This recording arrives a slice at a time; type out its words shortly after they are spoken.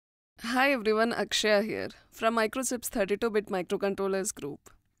Hi everyone, Akshaya here from Microchip's 32-bit Microcontrollers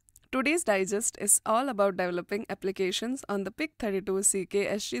group. Today's digest is all about developing applications on the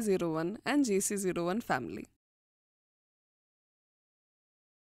PIC32CK SG01 and GC01 family.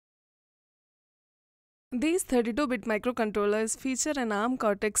 These 32-bit microcontrollers feature an ARM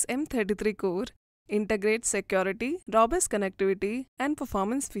Cortex-M33 core, integrate security, robust connectivity, and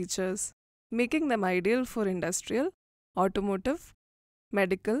performance features, making them ideal for industrial, automotive,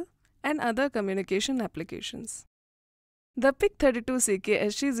 medical, and other communication applications. The PIC32CK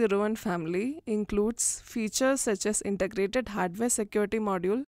SG01 family includes features such as integrated hardware security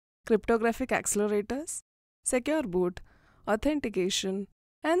module, cryptographic accelerators, secure boot, authentication,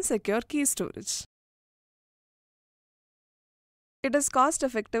 and secure key storage. It is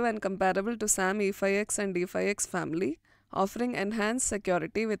cost-effective and comparable to SAM E5X and D5X family, offering enhanced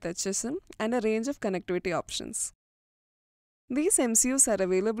security with HSM and a range of connectivity options. These MCUs are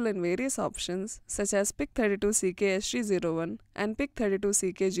available in various options such as PIC32CK SG01 and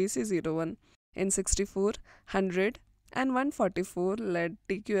PIC32CK GC01 in 64, 100, and 144 LED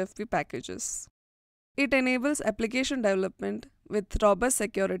TQFP packages. It enables application development with robust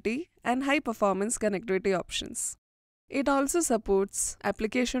security and high-performance connectivity options. It also supports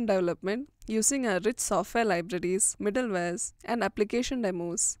application development using a rich software libraries, middlewares, and application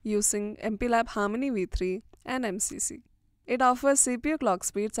demos using MPLAB Harmony v3 and MCC. It offers CPU clock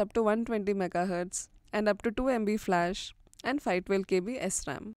speeds up to 120 MHz and up to 2 MB flash and 512 KB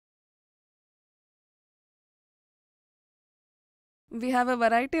SRAM. We have a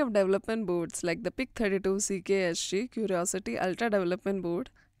variety of development boards like the PIC32CK SG Curiosity Ultra Development Board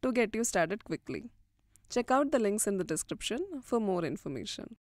to get you started quickly. Check out the links in the description for more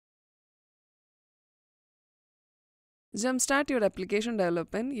information. Jumpstart your application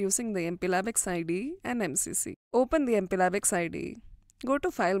development using the MPLAB IDE and MCC. Open the MPLAB IDE. Go to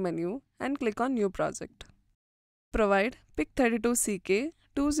File menu and click on New Project. Provide PIC32CK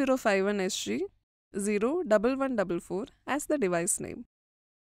 2051 SG 01144 as the device name.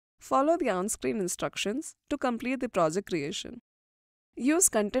 Follow the on-screen instructions to complete the project creation. Use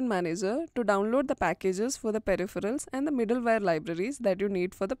Content Manager to download the packages for the peripherals and the middleware libraries that you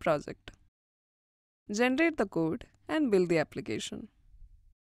need for the project. Generate the code and build the application.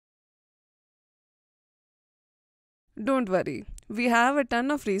 Don't worry, we have a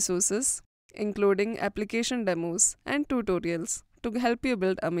ton of resources, including application demos and tutorials to help you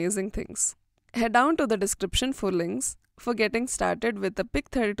build amazing things. Head down to the description for links for getting started with the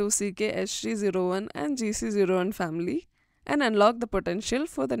PIC32CK SG01 and GC01 family and unlock the potential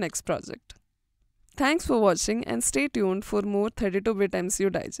for the next project. Thanks for watching and stay tuned for more 32-bit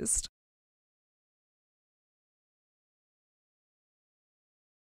MCU digest.